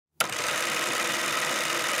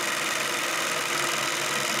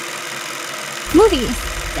Movies.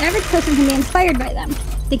 The average person can be inspired by them.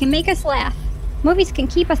 They can make us laugh. Movies can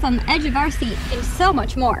keep us on the edge of our seat, and so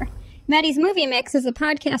much more. Maddie's Movie Mix is a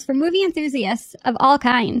podcast for movie enthusiasts of all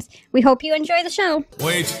kinds. We hope you enjoy the show.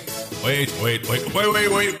 Wait.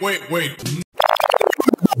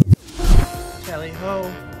 Tally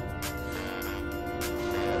ho.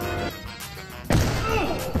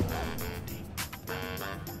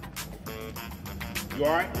 You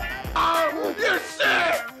alright? Oh, you're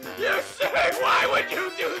sick! You're sick! Why would you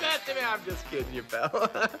do that to me? I'm just kidding you, pal.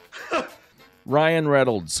 Ryan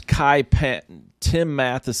Reynolds, Kai Penn, Tim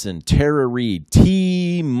Matheson, Tara Reid,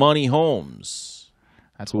 T. Money Holmes.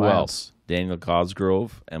 That's Who wild. else? Daniel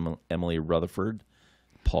Cosgrove, Emily Rutherford,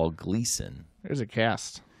 Paul Gleason. There's a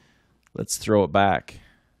cast. Let's throw it back.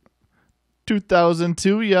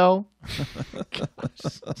 2002, yo.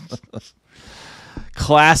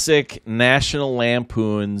 Classic National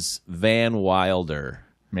Lampoon's Van Wilder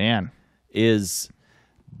Man. is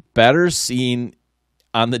better seen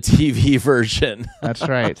on the TV version. That's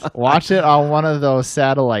right. Watch it on one of those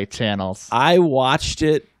satellite channels. I watched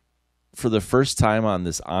it for the first time on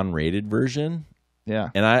this unrated version, Yeah.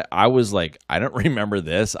 and I was like, I don't remember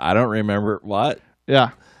this. I don't remember what. Yeah.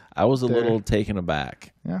 I was a little taken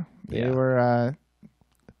aback. Yeah. They Yeah. were,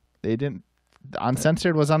 they didn't,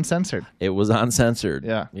 uncensored was uncensored. It was uncensored.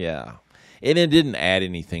 Yeah. Yeah. And it didn't add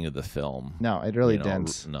anything to the film. No, it really You know,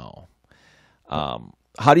 didn't. No.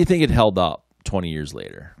 How do you think it held up 20 years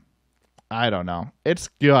later? I don't know. It's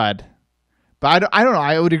good. But I don't know.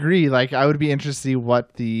 I would agree. Like, I would be interested to see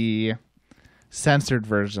what the censored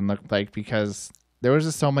version looked like, because there was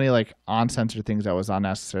just so many, like, uncensored things that was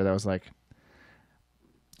unnecessary. That was, like,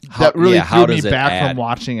 that really how threw me does it back add? from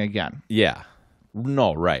watching again. Yeah.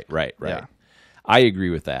 No, right. Yeah. I agree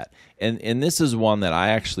with that. And this is one that I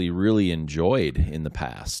actually really enjoyed in the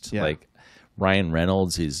past. Yeah. Like Ryan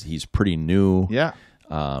Reynolds, he's pretty new. Yeah.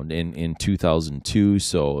 In 2002,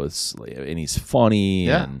 so and he's funny.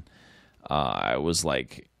 Yeah. And I was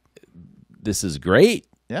like, this is great.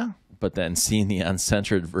 Yeah. But then seeing the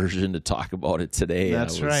uncensored version to talk about it today,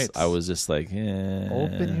 That's right. I was just like,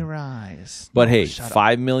 Open your eyes. But hey, shut up.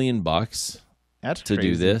 $5 million That's to do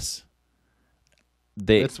crazy. this.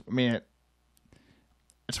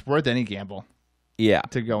 It's worth any gamble Yeah.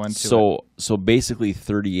 to go into it. So basically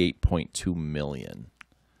 38.2 million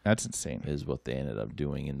That's insane. is what they ended up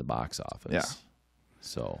doing in the box office. Yeah.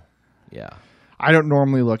 So, yeah. I don't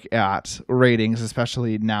normally look at ratings,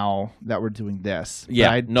 especially now that we're doing this. Yeah,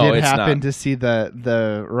 but I no, did it's happen not. to see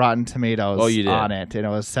the Rotten Tomatoes Oh, you did? on it, and it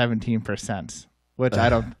was 17%, which I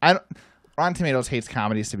don't. Rotten Tomatoes hates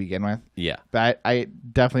comedies to begin with, Yeah. but I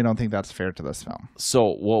definitely don't think that's fair to this film. So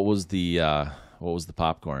what was the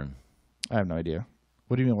popcorn? I have no idea.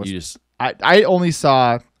 What do you mean? You just I only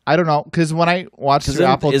saw. I don't know, because when I watch through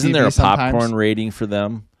Apple isn't TV, there a sometimes, popcorn rating for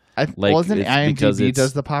them? wasn't it's because IMDb it's-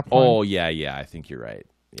 does the popcorn? Oh yeah, I think you're right.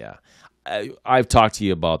 Yeah, I've talked to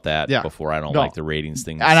you about that Yeah. before. I don't No. like the ratings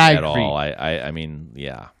thing And I at agree. all. I mean,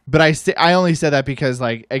 yeah, But I only said that because,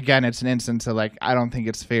 like, again, it's an instance of, like, I don't think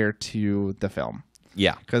it's fair to the film.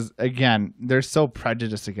 yeah, Because, again, they're so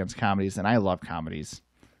prejudiced against comedies, and I love comedies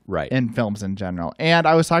right. and films in general. And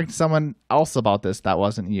I was talking to someone else about this that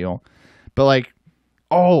wasn't you. But, like,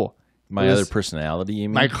 My it was other personality, you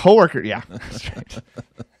mean? my coworker. Yeah, that's right.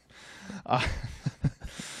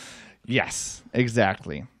 Yes,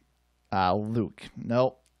 exactly. Luke.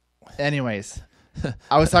 Nope. Anyways,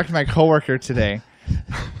 I was talking to my coworker today.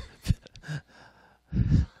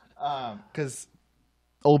 Because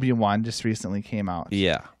Obi-Wan just recently came out.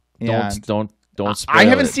 Yeah. And Don't spoil I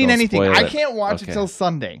haven't it. seen Don't anything. spoil I it. can't watch it Okay. till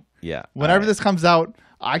Sunday. Yeah. Whenever All this comes out,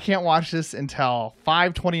 I can't watch this until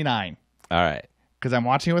 5:29 right. All right. because I'm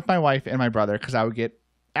watching it with my wife and my brother, because I would get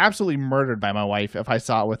absolutely murdered by my wife if I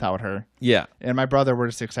saw it without her. Yeah. And my brother were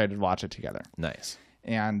just excited to watch it together. Nice.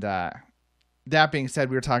 And that being said,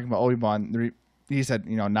 we were talking about Obi-Wan. He said,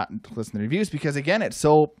 not to listen to the reviews because, again, it's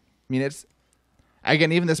so,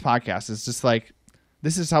 again, even this podcast is just like,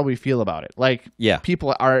 this is how we feel about it. Like, Yeah.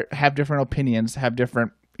 people have different opinions, have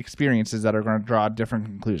different experiences that are going to draw different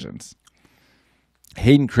conclusions.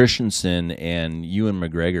 Hayden Christensen and Ewan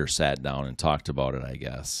McGregor sat down and talked about it, I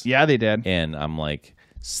guess. Yeah, they did. And I'm like,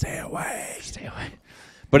 stay away. Stay away.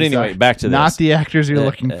 But anyway, Sorry. back to this. Not the actors you're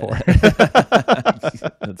looking for.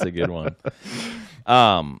 That's a good one.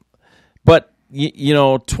 But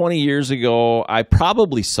 20 years ago, I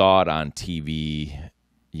probably saw it on TV,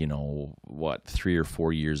 3 or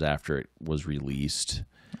 4 years after it was released.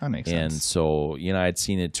 That makes And sense. so, I'd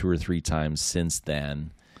seen it 2 or 3 times since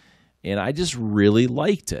then. And I just really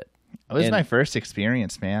liked it. It was my first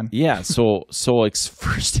experience, man. Yeah, so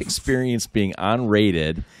first experience being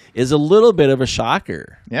unrated is a little bit of a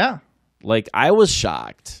shocker. Yeah. Like, I was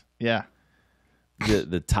shocked. Yeah.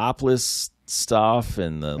 The topless stuff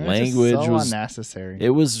and the It was language just so was unnecessary.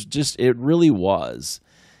 it really was.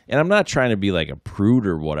 And I'm not trying to be like a prude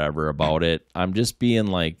or whatever about it. I'm just being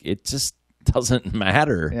like, it just doesn't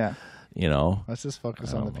matter. Yeah. You know? Let's just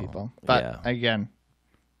focus on the people. But Yeah. again,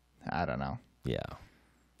 I don't know. Yeah.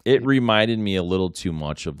 It reminded me a little too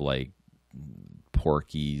much of like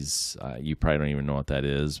Porky's. You probably don't even know what that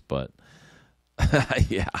is, but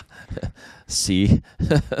yeah. See?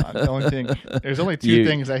 The only thing, there's only two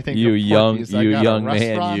things I think you of young Porky's. you I got young man,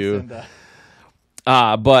 restaurants you.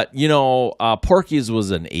 and, But you know, Porky's was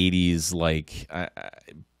an '80s like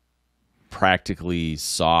practically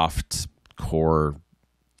soft core.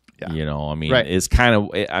 Yeah. You know, I mean, Right. it's kind of.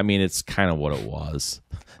 I mean, it's kind of what it was.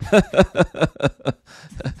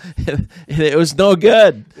 It was no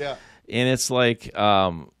good. Yeah. And it's like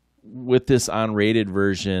with this unrated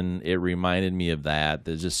version, it reminded me of that.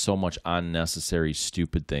 There's just so much unnecessary,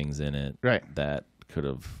 stupid things in it. Right. That could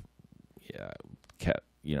have, kept.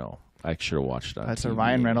 You know, I should have watched it on That's TV a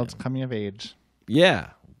Ryan Reynolds again. coming of age. Yeah.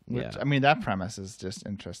 Which, Yeah. I mean, that premise is just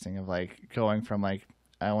interesting of like going from like,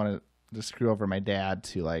 I want to screw over my dad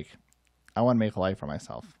to like, I want to make a life for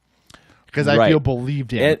myself. Because I Right. feel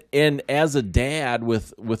believed in. And as a dad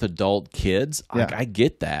with adult kids, Yeah. I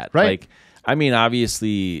get that. Right. Like, I mean,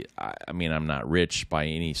 obviously, I mean, I'm not rich by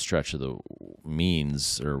any stretch of the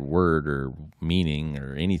means or word or meaning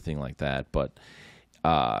or anything like that. But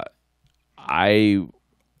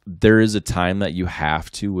there is a time that you have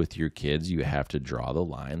to, with your kids, you have to draw the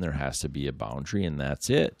line. There has to be a boundary, and that's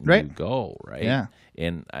it. Right. You go, right? Yeah.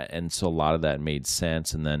 And so a lot of that made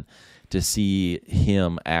sense. And then to see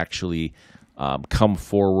him actually come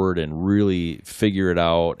forward and really figure it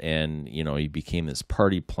out, and you know, he became this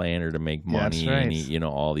party planner to make money, that's right. and he, you know,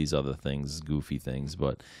 all these other things, goofy things.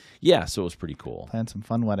 But yeah, so it was pretty cool. Planned some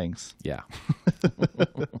fun weddings. Yeah.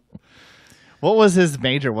 What was his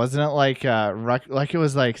major? Wasn't it like it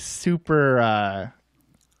was like super?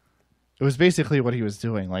 It was basically what he was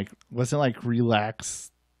doing. Like, wasn't like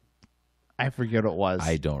relax. I forget what it was.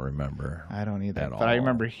 I don't remember. I don't either. at But I all.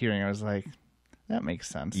 remember hearing. I was like, that makes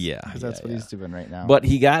sense. Yeah, because that's yeah, what yeah. he's doing right now. But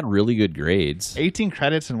he got really good grades. 18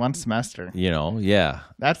 credits in one semester. You know, yeah,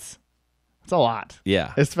 That's a lot.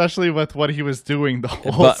 yeah. Especially with what he was doing the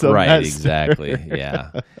whole But, semester. right, exactly,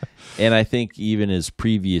 yeah. And I think even his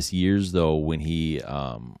previous years, though, when he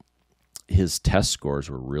his test scores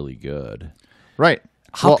were really good. Right.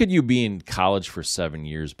 How could you be in college for 7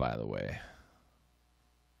 years? By the way,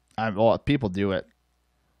 well, people do it.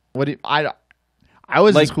 What do you, I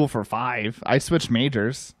was Like- in school for 5. I switched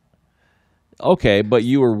majors. okay, but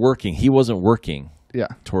you were working. He wasn't working Yeah.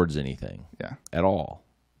 towards anything Yeah. at all.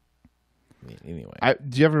 Anyway,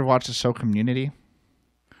 Do you ever watch the show Community?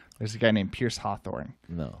 There's a guy named Pierce Hawthorne,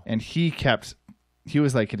 no. and he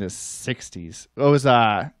was like in his 60s.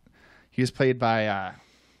 He was played by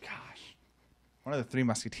one of the Three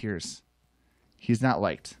Musketeers. He's not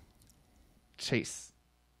liked. Chase.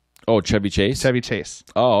 Oh, Chevy Chase. Chevy Chase.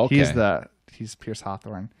 Oh, okay. He's Pierce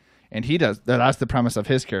Hawthorne, and that's the premise of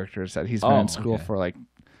his character, is that he's been in school okay. for like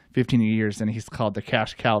 15 years, and he's called the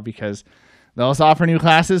cash cow because they'll also offer new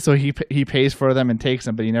classes, so he pays for them and takes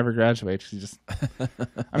them, but he never graduates. He just,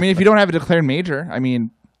 I mean, if you don't have a declared major, I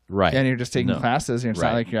mean, right, and you're just taking No. classes, and it's Right.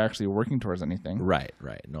 not like you're actually working towards anything. right.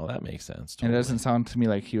 No, that makes sense. And it Totally. doesn't sound to me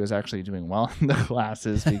like he was actually doing well in the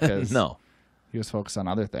classes because No. he was focused on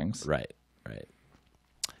other things. Right.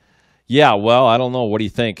 Yeah, well, I don't know. What do you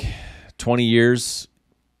think? 20 years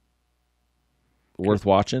worth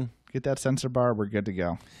watching? Get that censor bar, we're good to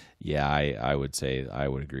go. Yeah, I would say I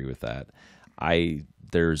would agree with that.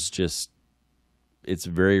 It's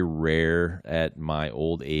very rare at my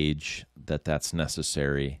old age that's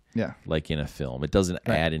necessary. Yeah. Like in a film. It doesn't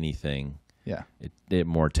Right. add anything. Yeah. It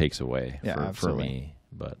more takes away Yeah, for absolutely. me.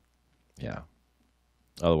 But yeah.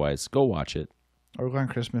 Otherwise, go watch it. Or go on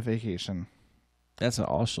Christmas vacation. That's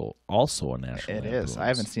also a national It Lampoon's. is. I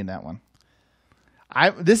haven't seen that one.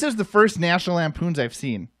 This is the first National Lampoons I've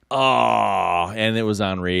seen. Oh, and it was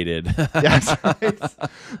unrated. Yes.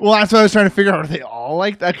 Well, that's what I was trying to figure out. Are they all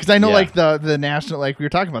like that? Because I know, Yeah. like the national, like we were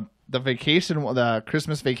talking about the vacation, the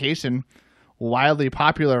Christmas vacation, wildly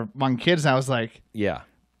popular among kids. And I was like, Yeah.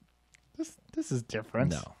 this is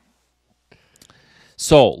different. No.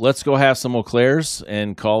 So let's go have some Eau Clairs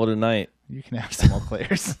and call it a night. You can have some Eau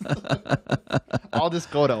Clairs. I'll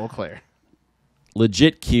just go to Eau Claire.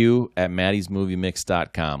 legitQ at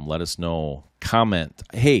maddysmoviemix.com. Let us know. Comment.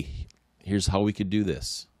 Hey, here's how we could do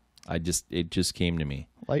this. It just came to me.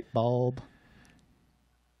 Light bulb.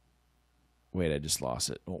 Wait, I just lost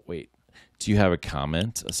it. Oh, wait. Do you have a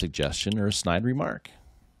comment, a suggestion, or a snide remark?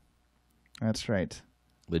 That's right.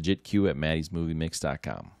 legitQ at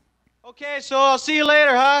maddysmoviemix.com. Okay, so I'll see you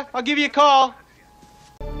later, huh? I'll give you a call.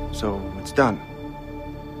 So it's done.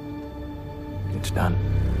 It's done.